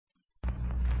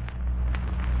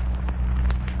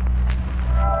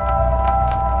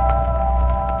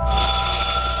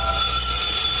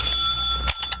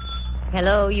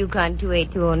Hello, Yukon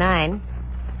 28209.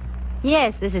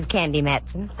 Yes, this is Candy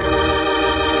Matson.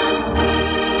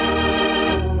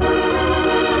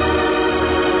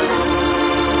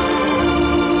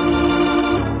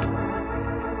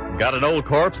 Got an old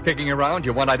corpse kicking around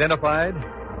you want identified?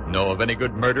 Know of any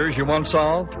good murders you want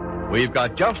solved? We've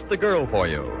got just the girl for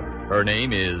you. Her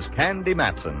name is Candy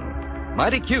Matson.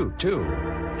 Mighty cute, too.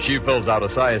 She fills out a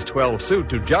size 12 suit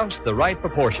to just the right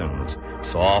proportions.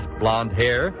 Soft blonde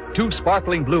hair, 2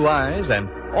 sparkling blue eyes, and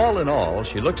all in all,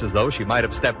 she looks as though she might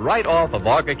have stepped right off a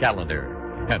Varga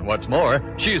calendar. And what's more,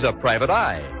 she's a private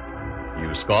eye.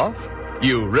 You scoff?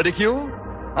 You ridicule?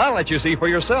 I'll let you see for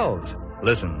yourselves.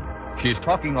 Listen, she's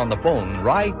talking on the phone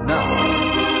right now.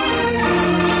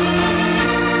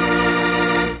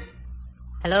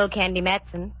 Hello, Candy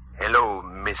Matson. Hello,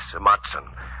 Miss Matson.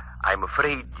 I'm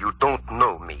afraid you don't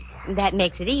know me. That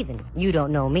makes it even. You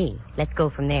don't know me. Let's go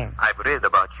from there. I've read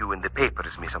about you in the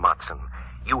papers, Miss Matson.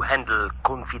 You handle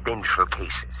confidential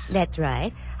cases. That's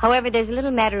right. However, there's a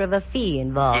little matter of a fee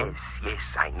involved. Yes,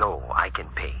 I know. I can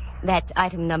pay. That's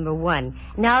item number 1.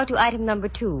 Now to item number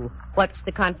 2. What's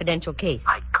the confidential case?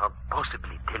 I can't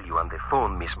possibly tell you on the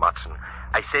phone, Miss Matson.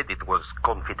 I said it was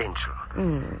confidential.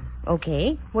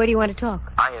 Okay. Where do you want to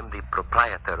talk? I am the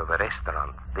proprietor of a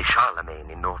restaurant, the Charlemagne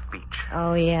in North Beach.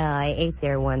 Oh, yeah. I ate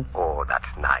there once. Oh, that's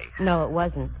nice. No, it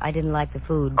wasn't. I didn't like the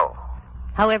food. Oh.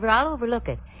 However, I'll overlook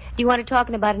it. Do you want to talk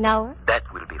in about an hour? That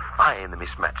will be fine,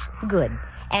 Miss Matson. Good.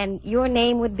 And your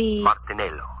name would be?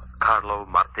 Martinello. Carlo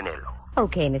Martinello.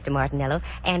 Okay, Mr. Martinello.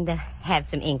 And have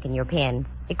some ink in your pen.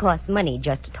 It costs money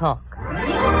just to talk.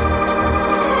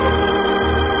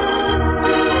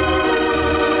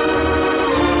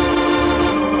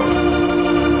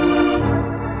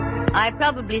 I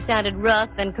probably sounded rough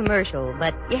and commercial,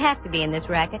 but you have to be in this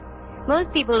racket.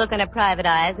 Most people look on a private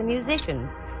eye as a musician.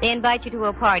 They invite you to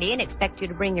a party and expect you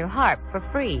to bring your harp for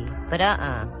free. But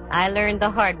I learned the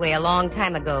hard way a long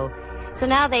time ago. So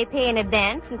now they pay in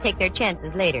advance and take their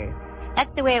chances later.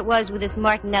 That's the way it was with this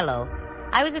Martinello.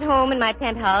 I was at home in my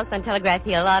penthouse on Telegraph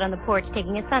Hill out on the porch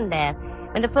taking a sunbath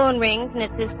when the phone rings and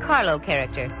it's this Carlo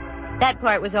character. That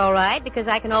part was all right because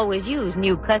I can always use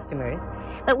new customers.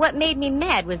 But what made me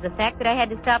mad was the fact that I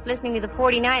had to stop listening to the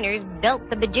 49ers belt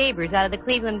the bejabers out of the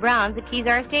Cleveland Browns at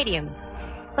Kezar Stadium.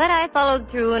 But I followed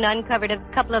through and uncovered a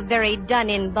couple of very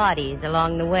done-in bodies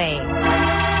along the way.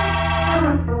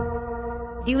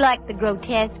 Do you like the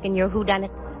grotesque in your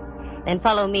whodunits? Then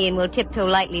follow me and we'll tiptoe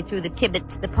lightly through the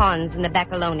Tibbets, the Ponds, and the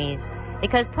Baccalonis,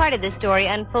 because part of the story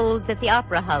unfolds at the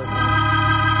Opera House.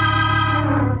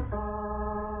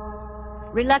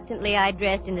 Reluctantly, I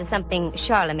dressed into something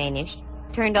Charlemagne-ish,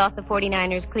 turned off the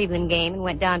 49ers Cleveland game, and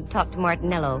went down to talk to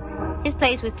Martinello. His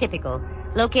place was typical,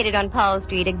 located on Powell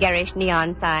Street, a garish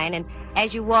neon sign, and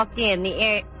as you walked in,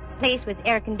 the place was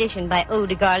air-conditioned by eau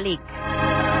de garlic.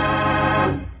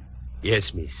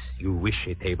 Yes, miss. You wish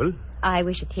a table? I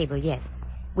wish a table, yes.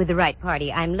 With the right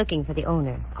party. I'm looking for the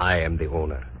owner. I am the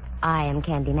owner. I am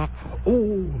Candy Matson.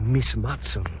 Oh, Miss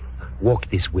Matson. Walk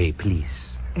this way, please.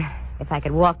 If I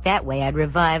could walk that way, I'd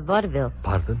revive vaudeville.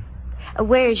 Pardon?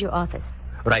 Where is your office?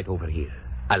 Right over here.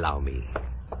 Allow me.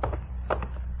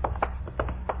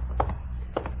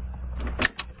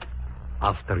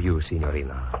 After you,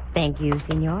 Signorina. Thank you,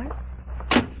 Signor.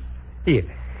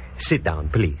 Here. Sit down,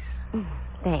 please.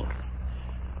 Thanks.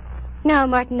 Now,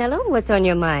 Martinello, what's on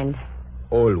your mind?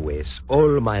 Always,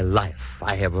 all my life,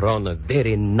 I have run a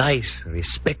very nice,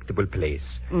 respectable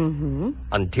place. Mm-hmm.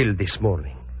 Until this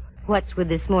morning. What's with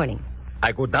this morning?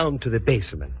 I go down to the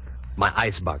basement. My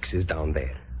icebox is down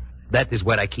there. That is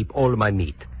where I keep all my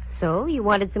meat. So, you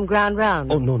wanted some ground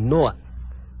round? Oh, no.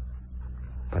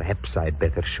 Perhaps I'd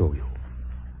better show you.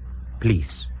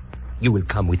 Please, you will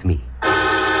come with me.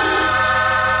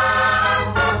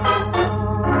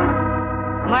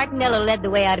 Martinello led the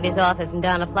way out of his office and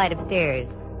down a flight of stairs.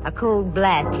 A cold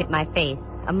blast hit my face.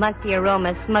 A musty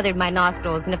aroma smothered my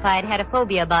nostrils, and if I had had a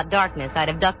phobia about darkness, I'd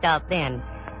have ducked out then.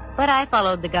 But I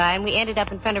followed the guy, and we ended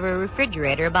up in front of a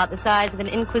refrigerator about the size of an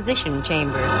Inquisition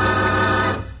chamber.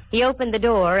 He opened the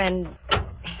door, and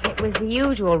it was the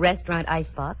usual restaurant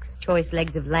icebox, choice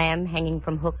legs of lamb hanging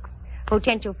from hooks,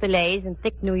 potential fillets, and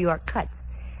thick New York cuts.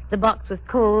 The box was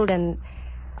cold, and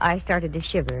I started to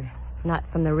shiver. Not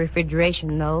from the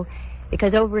refrigeration, though,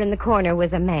 because over in the corner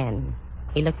was a man.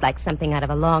 He looked like something out of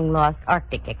a long-lost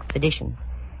Arctic expedition.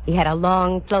 He had a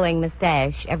long, flowing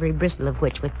mustache, every bristle of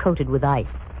which was coated with ice.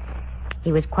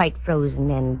 He was quite frozen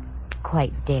and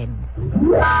quite dead.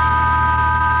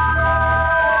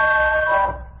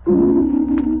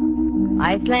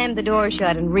 I slammed the door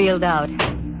shut and reeled out.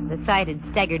 The sight had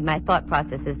staggered my thought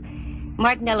processes.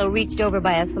 Martinello reached over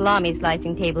by a salami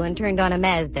slicing table and turned on a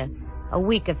Mazda, a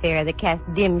weak affair that cast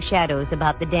dim shadows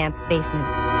about the damp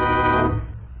basement.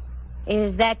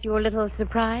 Is that your little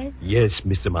surprise? Yes,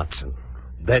 Mr. Matson.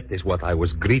 That is what I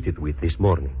was greeted with this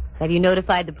morning. Have you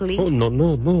notified the police? Oh, no.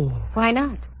 Why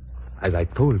not? As I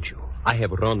told you, I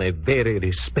have run a very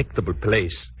respectable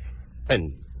place.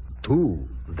 And, too,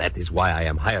 that is why I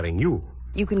am hiring you.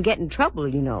 You can get in trouble,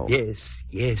 you know.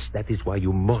 Yes, that is why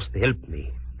you must help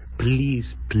me.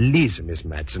 Please, Miss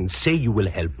Matson, say you will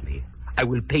help me. I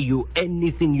will pay you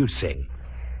anything you say.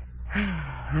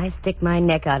 I stick my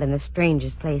neck out in the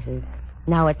strangest places.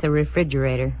 Now it's a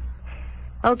refrigerator.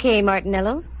 Okay,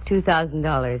 Martinello,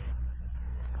 $2,000.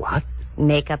 What?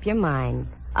 Make up your mind.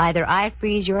 Either I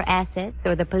freeze your assets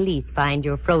or the police find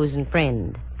your frozen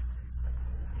friend.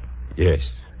 Yes.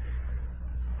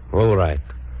 All right.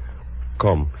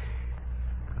 Come.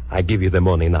 I give you the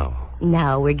money now.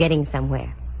 Now we're getting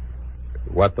somewhere.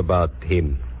 What about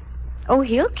him? Oh,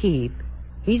 he'll keep.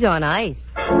 He's on ice.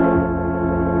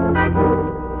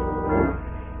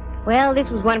 Well, this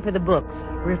was one for the books.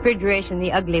 Refrigeration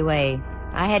the ugly way.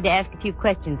 I had to ask a few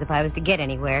questions if I was to get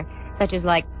anywhere, such as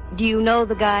like, do you know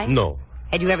the guy? No.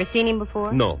 Had you ever seen him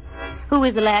before? No. Who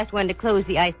was the last one to close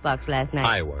the icebox last night?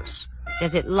 I was.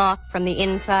 Does it lock from the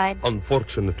inside?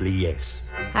 Unfortunately, yes.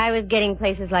 I was getting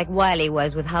places like Wiley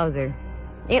was with Hauser.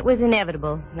 It was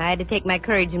inevitable. I had to take my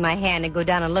courage in my hand and go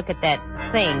down and look at that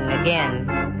thing again.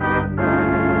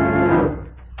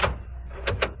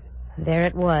 There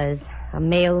it was, a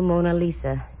male Mona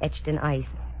Lisa etched in ice.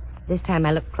 This time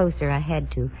I looked closer, I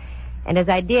had to. And as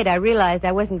I did, I realized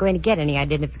I wasn't going to get any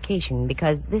identification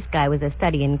because this guy was a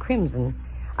study in crimson.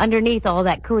 Underneath all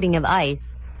that coating of ice,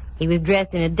 he was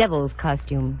dressed in a devil's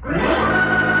costume.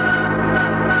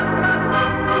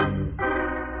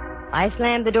 I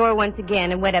slammed the door once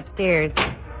again and went upstairs.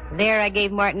 There I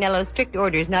gave Martinello strict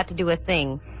orders not to do a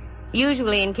thing.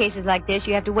 Usually in cases like this,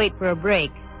 you have to wait for a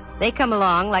break. They come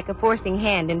along like a forcing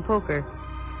hand in poker.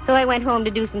 So I went home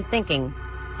to do some thinking.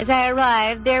 As I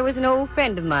arrived, there was an old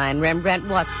friend of mine, Rembrandt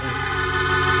Watson.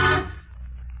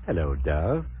 Hello,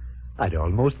 Dove. I'd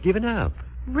almost given up.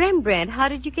 Rembrandt, how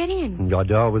did you get in? Your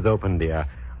door was open, dear.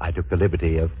 I took the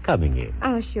liberty of coming in.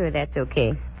 Oh, sure, that's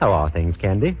okay. How are things,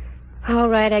 Candy? All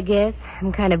right, I guess.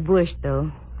 I'm kind of bushed,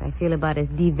 though. I feel about as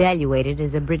devaluated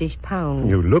as a British pound.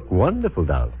 You look wonderful,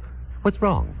 Dove. What's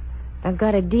wrong? I've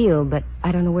got a deal, but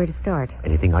I don't know where to start.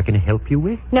 Anything I can help you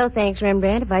with? No, thanks,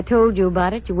 Rembrandt. If I told you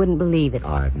about it, you wouldn't believe it.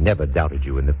 I've never doubted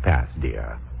you in the past,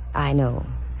 dear. I know.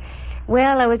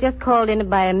 Well, I was just called in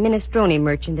by a minestrone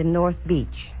merchant in North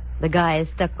Beach. The guy is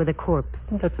stuck with a corpse.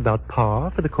 That's about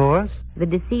par for the course. The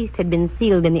deceased had been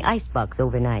sealed in the icebox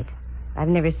overnight. I've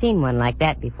never seen one like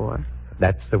that before.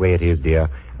 That's the way it is, dear.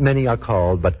 Many are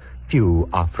called, but few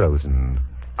are frozen.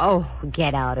 Oh,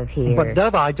 get out of here. But,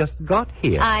 Dove, I just got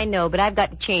here. I know, but I've got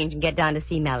to change and get down to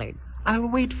see Mallard. I'll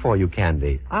wait for you,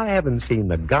 Candy. I haven't seen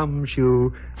the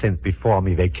gumshoe since before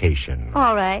me vacation.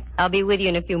 All right. I'll be with you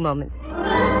in a few moments.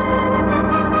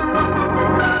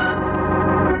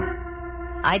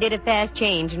 I did a fast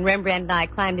change, and Rembrandt and I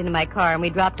climbed into my car, and we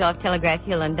dropped off Telegraph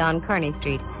Hill on Don Kearney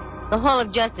Street. The Hall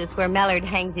of Justice, where Mallard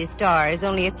hangs his star, is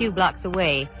only a few blocks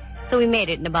away, so we made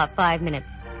it in about 5 minutes.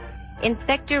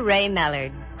 Inspector Ray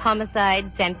Mallard,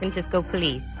 Homicide, San Francisco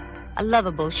Police. A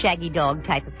lovable, shaggy dog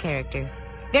type of character.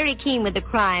 Very keen with the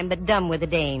crime, but dumb with the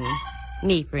dame.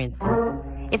 Me, for instance.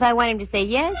 If I want him to say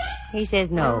yes, he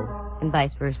says no, and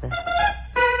vice versa.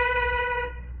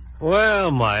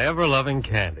 Well, my ever-loving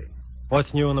Candy.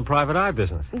 What's new in the private eye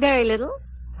business? Very little.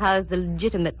 How's the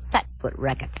legitimate flatfoot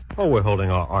racket? Oh, we're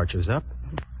holding our arches up.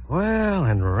 Well,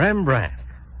 and Rembrandt,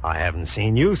 I haven't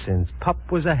seen you since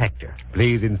Pup was a Hector.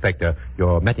 Please, Inspector,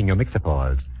 you're metting your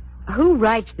mixer-paws. Who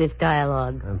writes this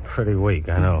dialogue? I'm pretty weak,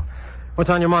 I know. What's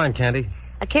on your mind, Candy?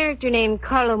 A character named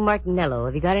Carlo Martinello.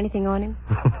 Have you got anything on him?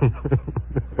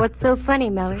 What's so funny,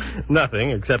 Mallard?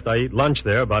 Nothing, except I eat lunch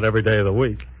there about every day of the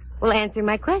week. Well, answer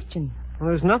my question. Well,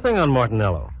 there's nothing on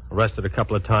Martinello. Arrested a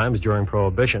couple of times during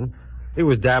Prohibition. He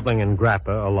was dabbling in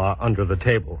grappa, a la under the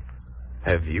table.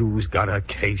 Have you got a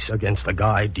case against the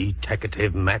guy,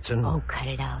 Detective Matson? Oh, cut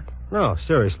it out. No,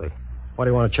 seriously. Why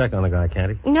do you want to check on the guy,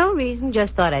 Candy? No reason,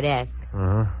 just thought I'd ask.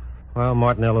 Uh-huh. Well,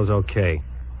 Martinello's okay.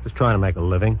 Just trying to make a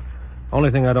living. Only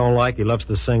thing I don't like, he loves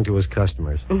to sing to his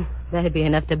customers. That'd be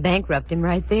enough to bankrupt him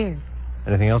right there.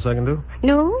 Anything else I can do?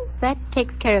 No, that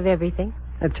takes care of everything.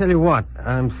 I tell you what,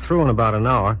 I'm through in about an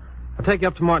hour. I'll take you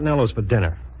up to Martinello's for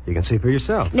dinner. You can see for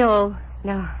yourself. No,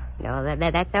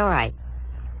 that's all right.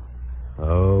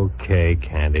 Okay,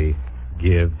 Candy.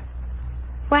 Give.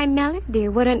 Why, Mallard,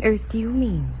 dear, what on earth do you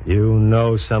mean? You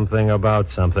know something about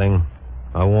something.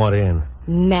 I want in.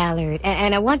 Mallard,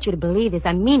 and I want you to believe this.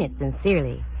 I mean it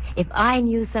sincerely. If I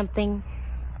knew something,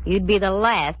 you'd be the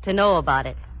last to know about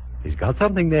it. He's got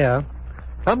something there.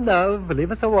 Come now,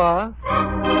 leave us a while.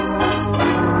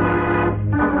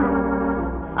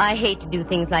 I hate to do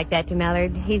things like that to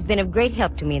Mallard. He's been of great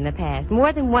help to me in the past.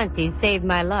 More than once he's saved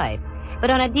my life. But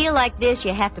on a deal like this,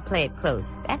 you have to play it close.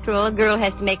 After all, a girl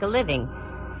has to make a living.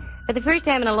 For the first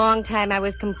time in a long time, I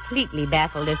was completely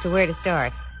baffled as to where to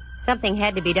start. Something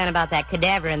had to be done about that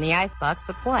cadaver in the icebox,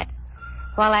 but what?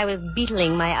 While I was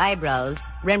beetling my eyebrows,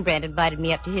 Rembrandt invited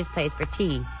me up to his place for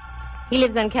tea. He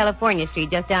lives on California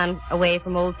Street, just down away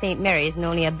from Old St. Mary's, and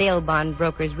only a bail bond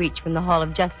broker's reach from the Hall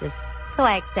of Justice. So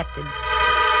I accepted.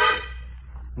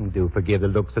 Do forgive the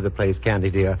looks of the place, Candy,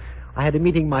 dear. I had a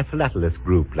meeting with my philatelist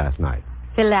group last night.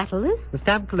 Philatelist? The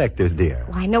stamp collectors, dear.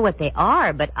 Well, I know what they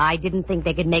are, but I didn't think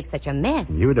they could make such a mess.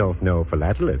 You don't know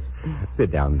philatelists.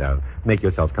 Sit down, though. Make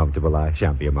yourself comfortable. I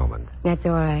shan't be a moment. That's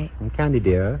all right. And Candy,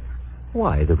 dear,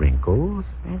 why the wrinkles?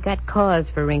 I've got cause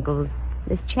for wrinkles.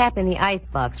 This chap in the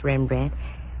icebox, Rembrandt.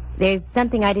 There's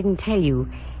something I didn't tell you.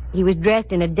 He was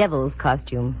dressed in a devil's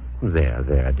costume. There,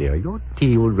 dear. Your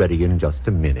tea will ready in just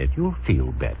a minute. You'll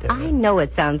feel better. I know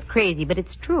it sounds crazy, but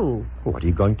it's true. What are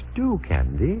you going to do,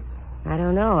 Candy? I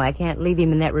don't know. I can't leave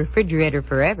him in that refrigerator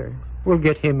forever. We'll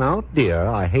get him out, dear.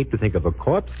 I hate to think of a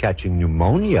corpse catching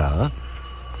pneumonia.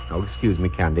 Oh, excuse me,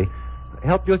 Candy.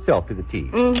 Help yourself to the tea.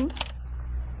 Mm-hmm.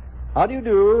 How do you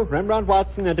do, Rembrandt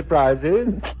Watson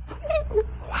Enterprises?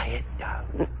 Quiet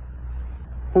down.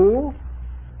 Who?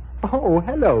 Oh,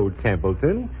 hello,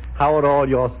 Templeton. How are all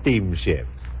your steamships?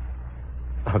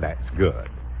 Oh, that's good.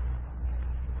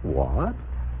 What?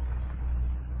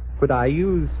 Could I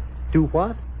use... to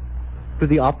what? To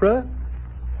the opera?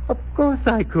 Of course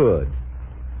I could.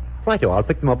 Righto, I'll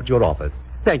pick them up at your office.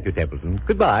 Thank you, Templeton.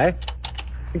 Goodbye.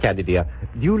 Candy, dear,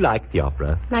 do you like the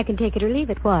opera? I can take it or leave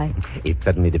it. Why? It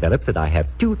suddenly develops that I have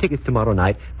 2 tickets tomorrow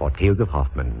night for Tales of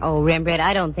Hoffman. Oh, Rembrandt,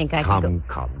 I don't think I can go...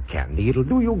 Come, Candy. It'll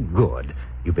do you good.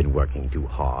 You've been working too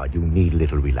hard. You need a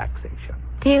little relaxation.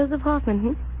 Tales of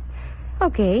Hoffman,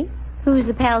 Okay. Who's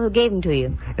the pal who gave him to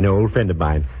you? An old friend of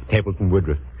mine, Templeton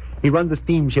Woodruff. He runs a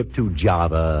steamship to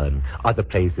Java and other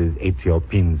places Ezio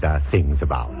Pinza sings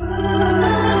about.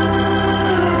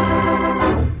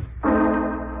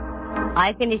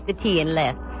 I finished the tea and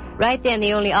left. Right then,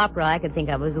 the only opera I could think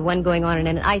of was the one going on in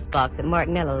an icebox at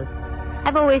Martinello's.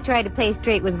 I've always tried to play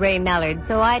straight with Ray Mallard,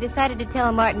 so I decided to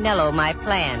tell Martinello my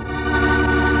plan.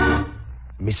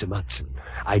 Miss Matson,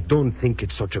 I don't think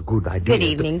it's such a good idea. Good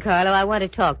evening, Carlo. I want to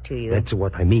talk to you. That's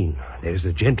what I mean. There's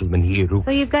a gentleman here who...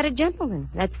 So you've got a gentleman.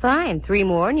 That's fine. 3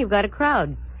 more and you've got a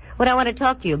crowd. What I want to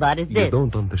talk to you about is this. You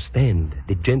don't understand.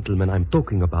 The gentleman I'm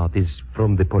talking about is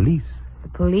from the police. The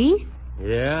police?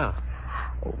 Yeah.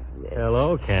 Oh,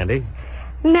 hello, Candy.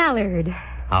 Mallard.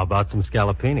 How about some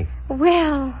scallopini?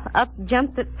 Well, up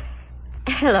jumped the...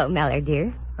 Hello, Mallard,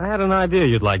 dear. I had an idea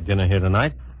you'd like dinner here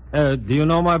tonight. Do you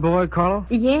know my boy, Carlo?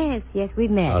 Yes, we've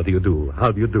met. How do you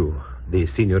do? The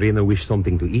signorina wish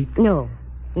something to eat? No,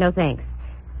 thanks.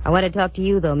 I want to talk to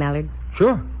you, though, Mallard.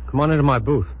 Sure. Come on into my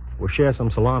booth. We'll share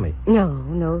some salami.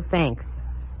 No, thanks.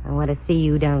 I want to see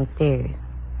you downstairs.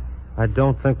 I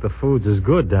don't think the food's as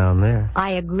good down there.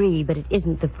 I agree, but it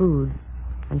isn't the food.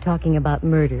 I'm talking about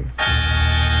murder.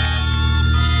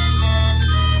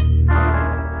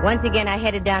 Once again, I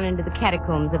headed down into the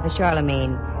catacombs of the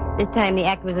Charlemagne. This time the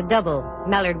act was a double.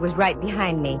 Mallard was right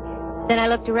behind me. Then I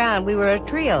looked around. We were a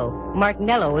trio.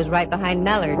 Martinello was right behind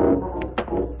Mallard.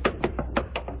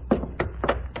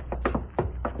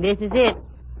 This is it.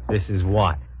 This is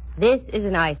what? This is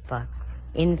an icebox.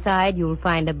 Inside, you'll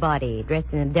find a body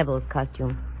dressed in a devil's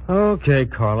costume. Okay,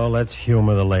 Carlo, let's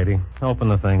humor the lady. Open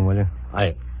the thing, will you?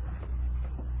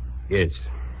 Yes.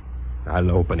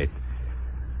 I'll open it.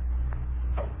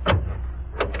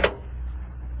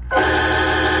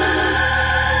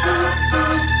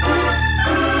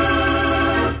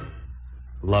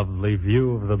 Lovely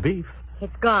view of the beef.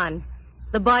 It's gone.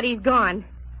 The body's gone.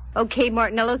 Okay,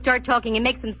 Martinello, start talking and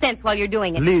make some sense while you're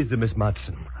doing it. Please, Miss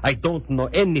Matson. I don't know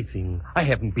anything. I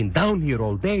haven't been down here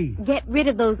all day. Get rid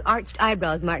of those arched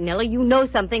eyebrows, Martinello. You know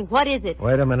something. What is it?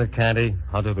 Wait a minute, Candy.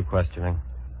 I'll do the questioning.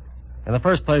 In the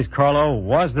first place, Carlo,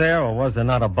 was there or was there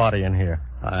not a body in here?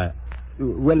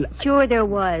 Well... Sure there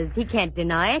was. He can't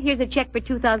deny it. Here's a check for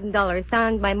 $2,000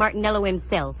 signed by Martinello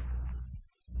himself.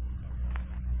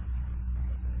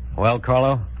 Well,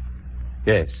 Carlo?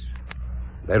 Yes.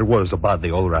 There was a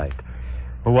body, all right.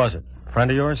 Who was it?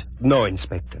 Friend of yours? No,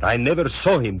 Inspector. I never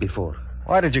saw him before.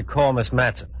 Why did you call Miss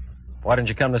Matson? Why didn't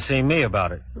you come to see me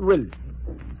about it? Well,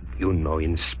 You know,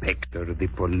 Inspector, the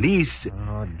police...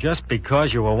 Just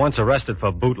because you were once arrested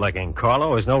for bootlegging,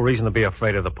 Carlo, is no reason to be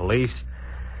afraid of the police.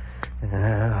 Well,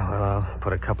 I'll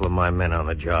put a couple of my men on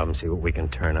the job and see what we can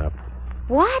turn up.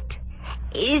 What?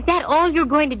 Is that all you're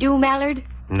going to do, Mallard?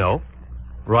 No.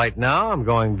 Right now, I'm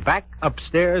going back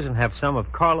upstairs and have some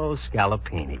of Carlo's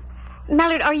scallopini.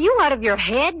 Mallard, are you out of your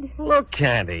head? Look,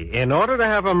 Candy, in order to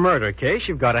have a murder case,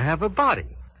 you've got to have a body.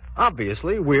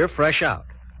 Obviously, we're fresh out.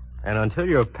 And until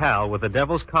your pal with the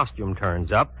devil's costume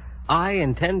turns up, I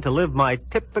intend to live my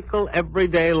typical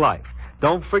everyday life.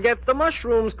 Don't forget the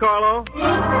mushrooms, Carlo.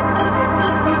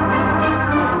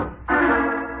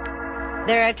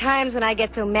 There are times when I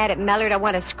get so mad at Mallard I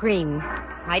want to scream.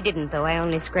 I didn't, though. I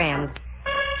only scrammed.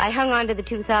 I hung on to the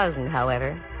 2000,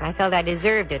 however. I felt I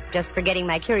deserved it just for getting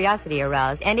my curiosity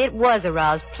aroused. And it was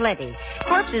aroused plenty.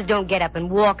 Corpses don't get up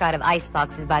and walk out of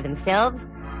iceboxes by themselves.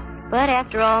 But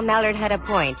after all, Mallard had a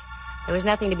point. There was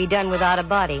nothing to be done without a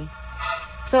body.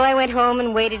 So I went home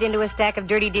and waded into a stack of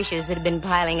dirty dishes that had been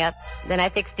piling up. Then I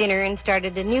fixed dinner and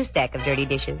started a new stack of dirty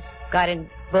dishes. Got a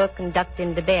book and ducked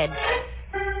into bed.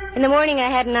 In the morning,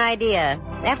 I had an idea.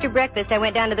 After breakfast, I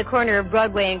went down to the corner of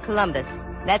Broadway and Columbus.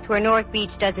 That's where North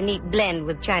Beach does a neat blend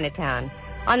with Chinatown.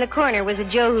 On the corner was a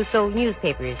Joe who sold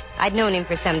newspapers. I'd known him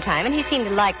for some time, and he seemed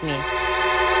to like me.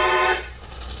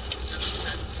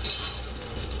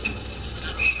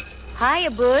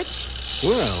 Hiya, Butch.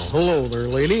 Well, hello there,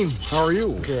 lady. How are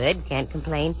you? Good, can't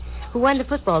complain. Who won the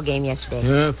football game yesterday?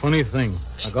 Yeah, funny thing.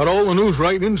 I got all the news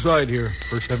right inside here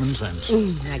for 7 cents.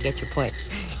 I get your point.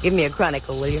 Give me a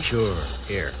chronicle, will you? Sure.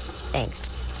 Here. Thanks.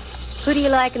 Who do you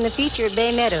like in the feature at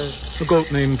Bay Meadows? A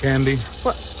goat named Candy.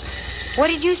 What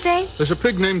did you say? There's a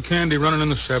pig named Candy running in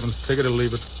the 7th. Take it or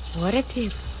leave it. What a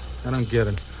tip. I don't get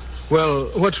it.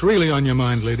 Well, what's really on your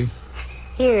mind, lady?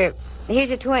 Here's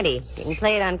a 20. You can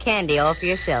play it on Candy all for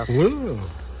yourself. Well.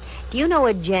 Do you know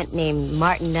a gent named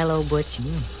Martinello, Butch?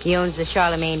 Yeah. He owns the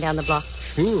Charlemagne down the block.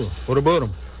 Sure. What about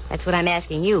him? That's what I'm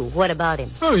asking you. What about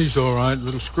him? Oh, he's all right. A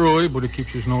little screwy, but he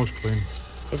keeps his nose clean.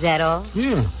 Is that all?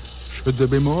 Yeah. Should there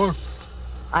be more?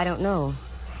 I don't know.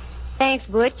 Thanks,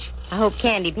 Butch. I hope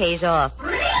Candy pays off.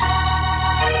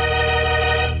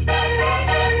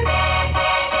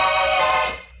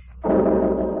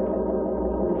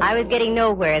 I was getting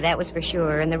nowhere, that was for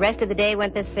sure, and the rest of the day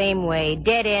went the same way.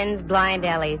 Dead ends, blind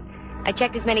alleys. I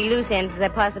checked as many loose ends as I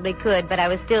possibly could, but I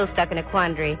was still stuck in a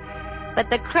quandary. But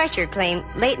the Crusher claimed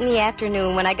late in the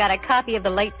afternoon when I got a copy of the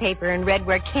late paper and read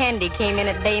where Candy came in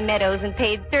at Bay Meadows and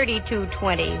paid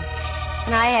 $32.20.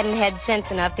 And I hadn't had sense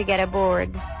enough to get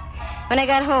aboard. When I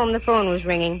got home, the phone was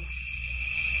ringing.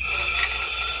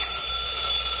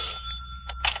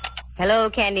 Hello,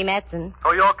 Candy Matson.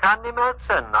 Oh, you're Candy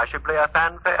Matson. I should play a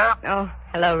fanfare. Oh,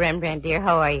 hello, Rembrandt, dear.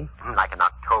 How are you? Like an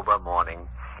October morning.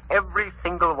 Every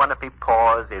single one of me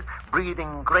pores is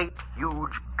breathing great,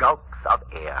 huge gulps of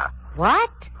air. What?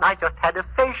 I just had a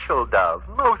facial dove.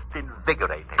 Most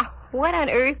invigorating. Oh, what on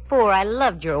earth for? I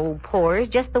loved your old pores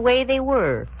just the way they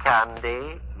were.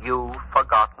 Candy, you've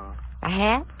forgotten. I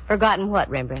have? Forgotten what,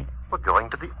 Rembrandt? We're going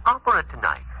to the opera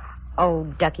tonight. Oh,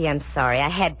 Ducky, I'm sorry. I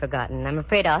had forgotten. I'm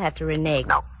afraid I'll have to renege.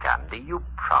 Now, Candy, you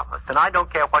promised, and I don't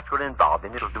care what you're involved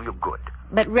in. It'll do you good.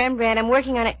 But, Rembrandt, I'm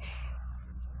working on it.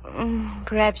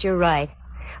 Perhaps you're right.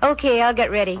 Okay, I'll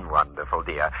get ready. Wonderful,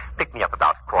 dear. Pick me up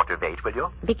about 7:45, will you?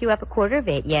 Pick you up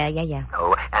 7:15? Yeah.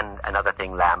 Oh, and another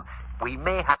thing, Lamb. We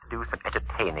may have to do some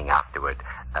entertaining afterward.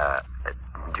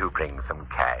 Do bring some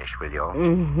cash, will you?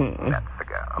 Mm-hmm. That's the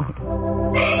girl.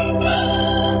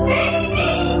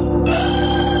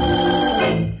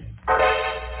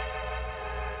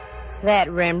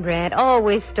 That Rembrandt,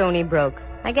 always stony broke.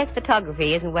 I guess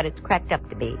photography isn't what it's cracked up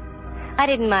to be. I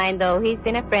didn't mind, though. He's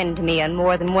been a friend to me on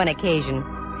more than one occasion.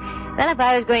 Well, if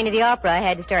I was going to the opera, I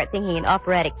had to start thinking in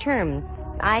operatic terms.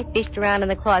 I fished around in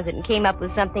the closet and came up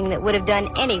with something that would have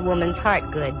done any woman's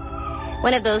heart good.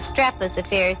 One of those strapless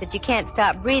affairs that you can't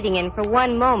stop breathing in for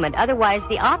one moment, otherwise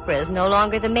the opera is no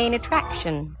longer the main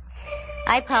attraction.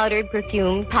 I powdered,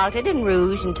 perfumed, pouted, and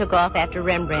rouged, and took off after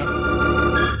Rembrandt.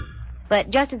 But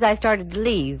just as I started to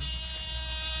leave...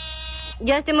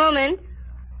 Just a moment.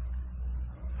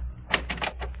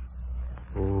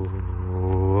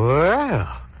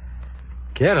 Well,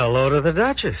 get a load of the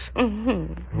Duchess.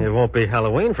 Mm-hmm. It won't be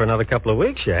Halloween for another couple of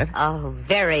weeks yet. Oh,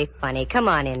 very funny. Come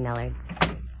on in, Millard.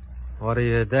 What are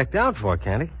you decked out for,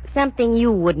 Candy? Something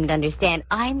you wouldn't understand.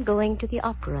 I'm going to the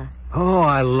opera. Oh,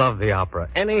 I love the opera.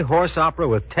 Any horse opera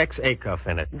with Tex Acuff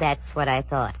in it. That's what I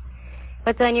thought.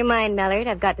 What's on your mind, Millard?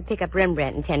 I've got to pick up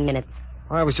Rembrandt in 10 minutes.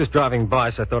 Well, I was just driving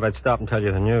by, so I thought I'd stop and tell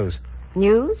you the news.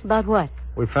 News? About what?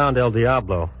 We found El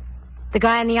Diablo. The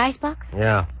guy in the icebox?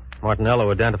 Yeah.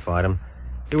 Martinello identified him.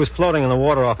 He was floating in the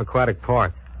water off Aquatic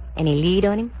Park. Any lead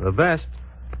on him? The best.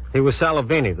 He was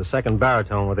Salavini, the second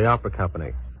baritone with the opera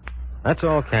company. That's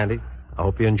all, Candy. I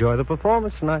hope you enjoy the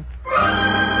performance tonight.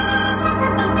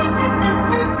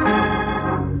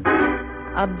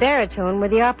 A baritone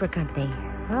with the opera company.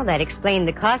 Well, that explained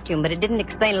the costume, but it didn't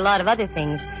explain a lot of other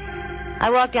things. I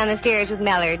walked down the stairs with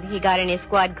Mallard. He got in his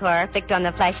squad car, flicked on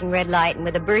the flashing red light, and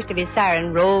with a burst of his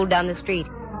siren, rolled down the street.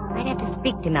 I'd have to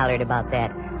speak to Mallard about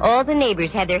that. All the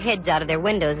neighbors had their heads out of their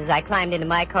windows as I climbed into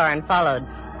my car and followed.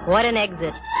 What an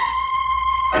exit.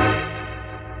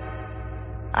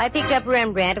 I picked up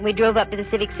Rembrandt, and we drove up to the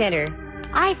Civic Center.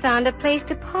 I found a place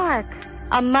to park.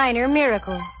 A minor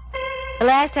miracle. The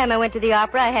last time I went to the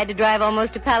opera, I had to drive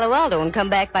almost to Palo Alto and come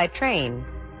back by train.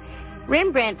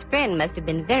 Rembrandt's friend must have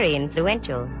been very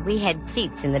influential. We had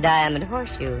seats in the Diamond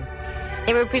Horseshoe.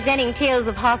 They were presenting Tales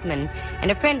of Hoffman, and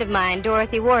a friend of mine,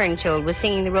 Dorothy Warrenshould, was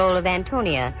singing the role of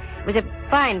Antonia. It was a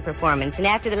fine performance, and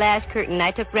after the last curtain, I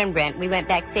took Rembrandt and we went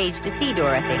backstage to see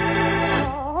Dorothy.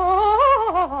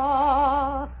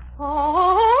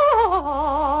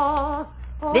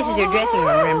 This is her dressing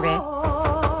room, Rembrandt.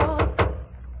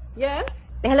 Yes?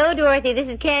 Hello, Dorothy. This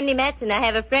is Candy Matson. I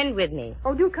have a friend with me.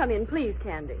 Oh, do come in, please,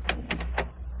 Candy.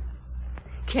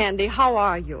 Candy, how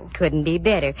are you? Couldn't be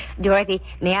better. Dorothy,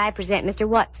 may I present Mr.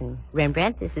 Watson?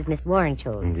 Rembrandt, this is Miss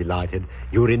Warrenshould. I'm delighted.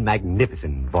 You're in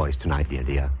magnificent voice tonight,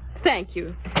 dear. Thank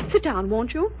you. Sit down,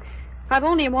 won't you? I've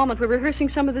only a moment. We're rehearsing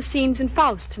some of the scenes in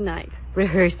Faust tonight.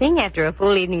 Rehearsing after a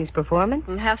full evening's performance?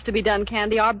 It has to be done,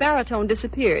 Candy. Our baritone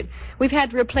disappeared. We've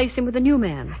had to replace him with a new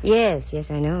man. Yes,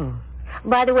 I know.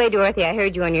 By the way, Dorothy, I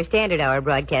heard you on your Standard Hour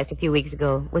broadcast a few weeks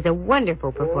ago. It was a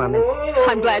wonderful performance.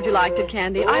 I'm glad you liked it,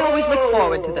 Candy. I always look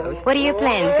forward to those. What are your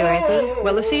plans, Dorothy?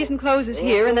 Well, the season closes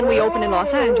here, and then we open in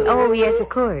Los Angeles. Oh, yes, of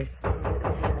course.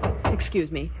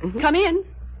 Excuse me. Come in.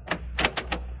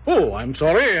 Oh, I'm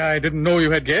sorry. I didn't know you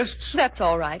had guests. That's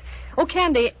all right. Oh,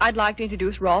 Candy, I'd like to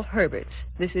introduce Rolf Herberts.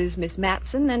 This is Miss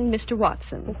Matson and Mr.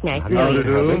 Watson. It's nice to How meet do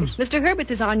you. you do? Mr.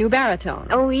 Herberts is our new baritone.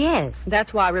 Oh, yes.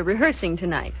 That's why we're rehearsing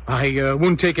tonight. I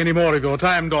won't take any more of your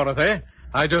time, Dorothy.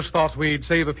 I just thought we'd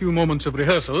save a few moments of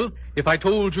rehearsal if I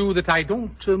told you that I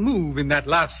don't move in that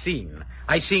last scene.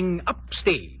 I sing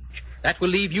upstage. That will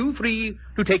leave you free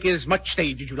to take as much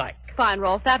stage as you like. Fine,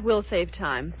 Rolf. That will save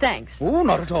time. Thanks. Oh,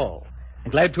 not at all.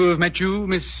 I'm glad to have met you,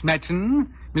 Miss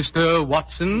Matson, Mr.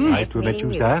 Watson. Nice to have met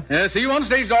you, sir. See you on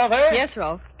stage, Dorothy. Yes,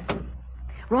 Rolf.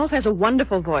 Rolf has a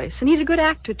wonderful voice, and he's a good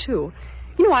actor, too.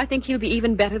 You know, I think he'll be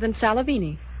even better than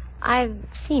Salavini. I've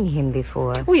seen him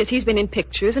before. Oh, yes, he's been in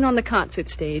pictures and on the concert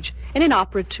stage, and in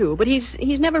opera, too, but he's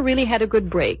never really had a good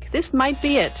break. This might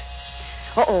be it.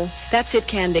 Uh-oh, that's it,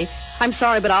 Candy. I'm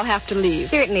sorry, but I'll have to leave.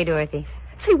 Certainly, Dorothy.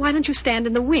 Say, why don't you stand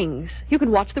in the wings? You could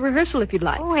watch the rehearsal if you'd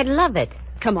like. Oh, I'd love it.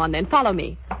 Come on, then. Follow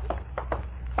me.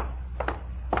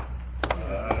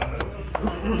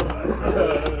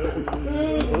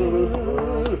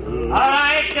 All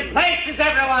right, to places,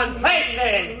 everyone.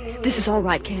 Places. This is all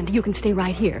right, Candy. You can stay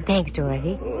right here. Thanks,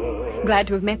 Dorothy. Glad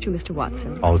to have met you, Mr.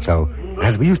 Watson. Also,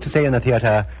 as we used to say in the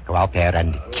theater, go out there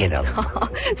and kill 'em.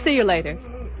 See you later.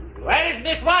 Where is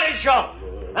Miss Warrenshould?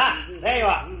 Ah, there you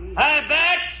are.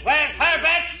 Herbert! Where's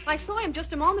Herbert? I saw him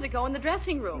just a moment ago in the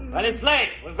dressing room. Well, it's late.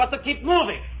 We've got to keep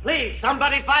moving. Please,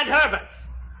 somebody find Herbert.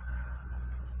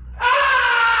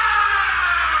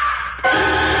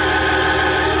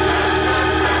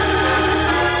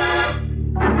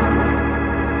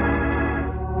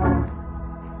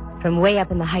 From way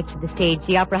up in the heights of the stage,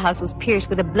 the opera house was pierced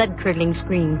with a blood-curdling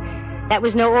scream. That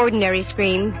was no ordinary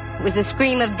scream. It was the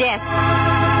scream of death.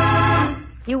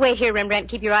 You wait here, Rembrandt.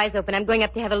 Keep your eyes open. I'm going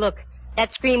up to have a look.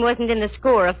 That scream wasn't in the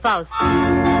score of Faust.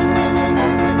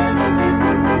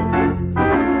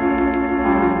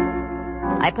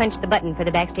 I punched the button for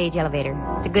the backstage elevator.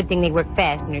 It's a good thing they work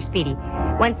fast and are speedy.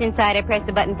 Once inside, I pressed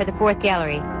the button for the fourth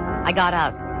gallery. I got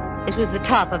out. This was the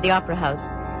top of the opera house.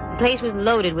 The place was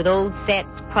loaded with old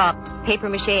sets, props,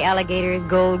 papier-mâché alligators,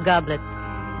 gold goblets.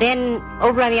 Then,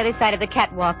 over on the other side of the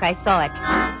catwalk, I saw it.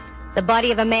 The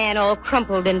body of a man all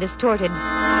crumpled and distorted.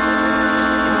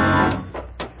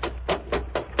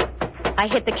 I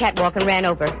hit the catwalk and ran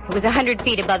over. It was 100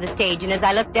 feet above the stage, and as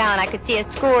I looked down, I could see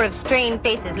a score of strained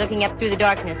faces looking up through the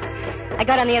darkness. I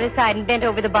got on the other side and bent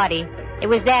over the body. It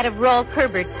was that of Rolf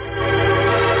Herbert.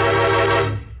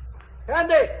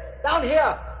 Candy, down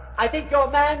here. I think your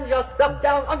man just dumped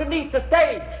down underneath the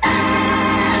stage.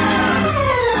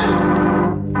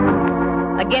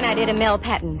 Again, I did a Mel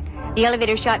Patton. The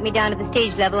elevator shot me down to the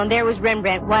stage level, and there was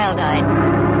Rembrandt, wild-eyed.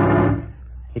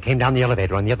 He came down the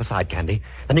elevator on the other side, Candy.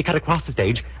 Then he cut across the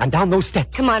stage and down those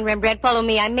steps. Come on, Rembrandt, follow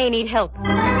me. I may need help.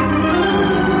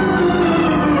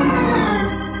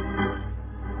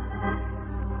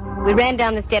 We ran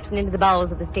down the steps and into the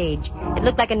bowels of the stage. It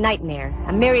looked like a nightmare,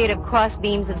 a myriad of cross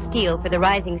beams of steel for the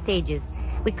rising stages.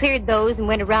 We cleared those and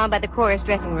went around by the chorus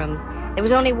dressing rooms. There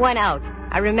was only one out.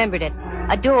 I remembered it.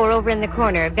 A door over in the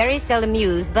corner, very seldom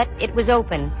used, but it was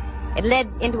open. It led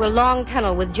into a long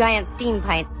tunnel with giant steam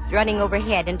pipes running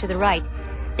overhead and to the right.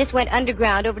 This went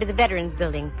underground over to the Veterans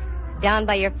Building. Down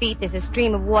by your feet, there's a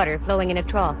stream of water flowing in a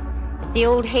trough. It's the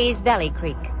old Hayes Valley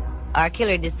Creek. Our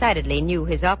killer decidedly knew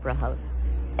his opera house.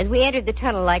 As we entered the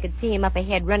tunnel, I could see him up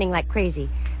ahead running like crazy,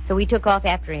 so we took off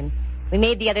after him. We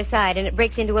made the other side, and it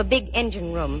breaks into a big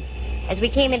engine room. As we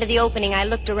came into the opening, I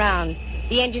looked around.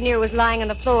 The engineer was lying on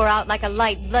the floor out like a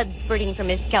light, blood spurting from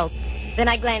his scalp. Then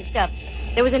I glanced up.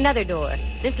 There was another door.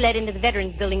 This led into the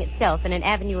Veterans Building itself and an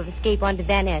avenue of escape onto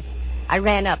Van Ness. I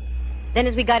ran up. Then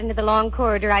as we got into the long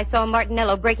corridor, I saw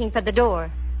Martinello breaking for the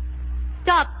door.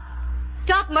 Stop!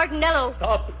 Stop, Martinello!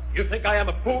 Stop! You think I am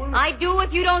a fool? I do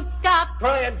if you don't stop.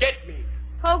 Try and get me.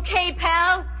 Okay,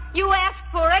 pal. You asked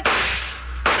for it.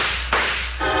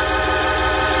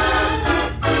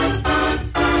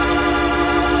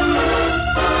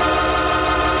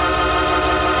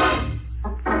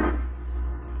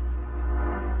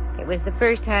 It was the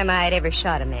first time I had ever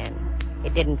shot a man.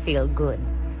 It didn't feel good.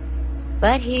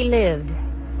 But he lived,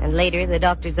 and later the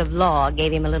doctors of law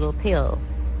gave him a little pill.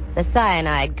 The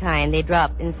cyanide kind they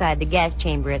dropped inside the gas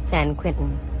chamber at San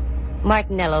Quentin.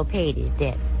 Martinello paid his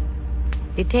debt.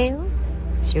 Details?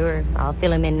 Sure, I'll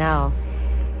fill him in now.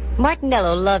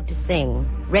 Martinello loved to sing.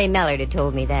 Ray Mallard had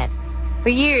told me that. For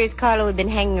years, Carlo had been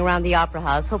hanging around the opera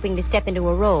house hoping to step into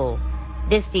a role.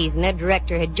 This season, a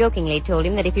director had jokingly told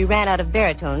him that if he ran out of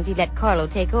baritones, he'd let Carlo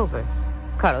take over.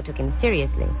 Carlo took him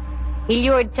seriously. He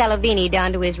lured Salavini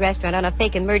down to his restaurant on a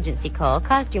fake emergency call,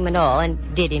 costume and all,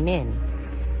 and did him in.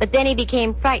 But then he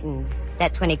became frightened.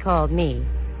 That's when he called me.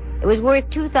 It was worth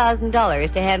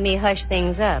 $2,000 to have me hush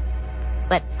things up.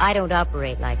 But I don't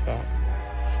operate like that.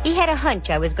 He had a hunch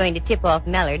I was going to tip off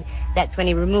Mallard. That's when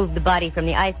he removed the body from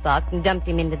the icebox and dumped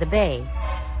him into the bay.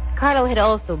 Carlo had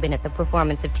also been at the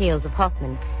performance of Tales of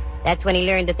Hoffman. That's when he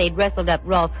learned that they'd rustled up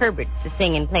Rolf Herberts to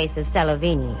sing in place of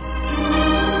Salavini.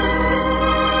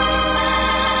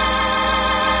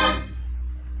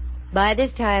 By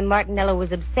this time, Martinello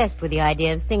was obsessed with the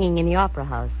idea of singing in the opera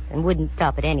house and wouldn't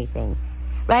stop at anything.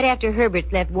 Right after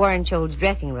Herberts left Warrenshold's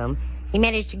dressing room, he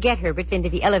managed to get Herberts into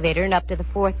the elevator and up to the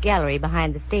fourth gallery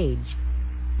behind the stage.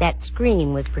 That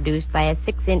scream was produced by a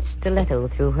 6-inch stiletto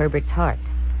through Herbert's heart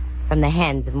from the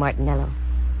hands of Martinello.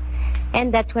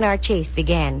 And that's when our chase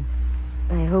began.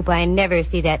 I hope I never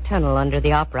see that tunnel under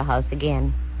the opera house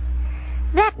again.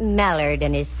 That Mallard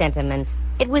and his sentiments.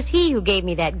 It was he who gave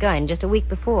me that gun just a week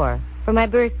before, for my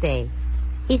birthday.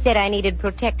 He said I needed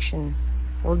protection.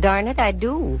 Well, darn it, I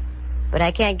do. But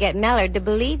I can't get Mallard to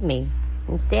believe me.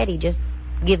 Instead, he just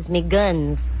gives me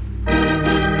guns.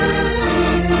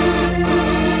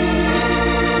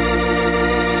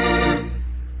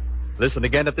 Listen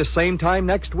again at this same time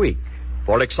next week.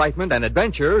 For excitement and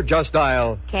adventure, just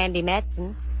dial Candy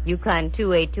Matson, Yukon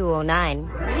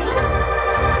 28209.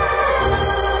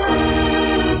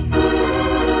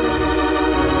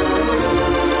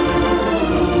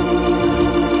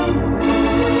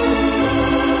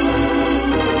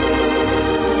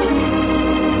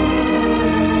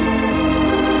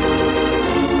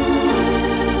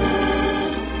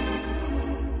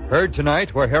 Heard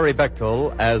tonight were Harry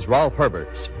Bechtel as Rolf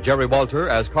Herberts, Jerry Walter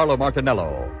as Carlo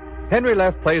Martinello. Henry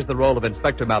Leff plays the role of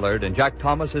Inspector Mallard, and Jack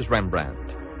Thomas is Rembrandt.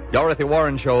 Dorothy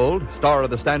Warrenshold, star of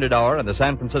the Standard Hour and the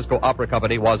San Francisco Opera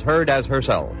Company, was heard as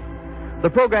herself. The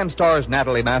program stars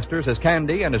Natalie Masters as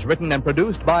Candy and is written and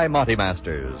produced by Monty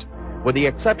Masters. With the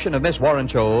exception of Miss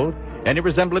Warrenshold, any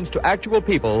resemblance to actual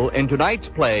people in tonight's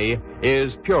play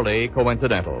is purely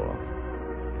coincidental.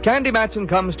 Candy Matson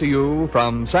comes to you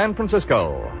from San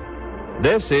Francisco.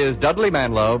 This is Dudley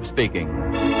Manlove speaking.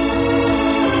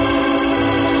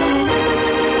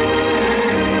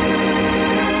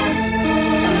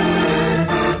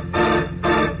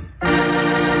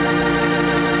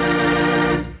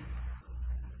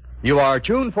 You are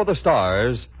tuned for the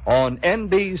stars on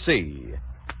NBC.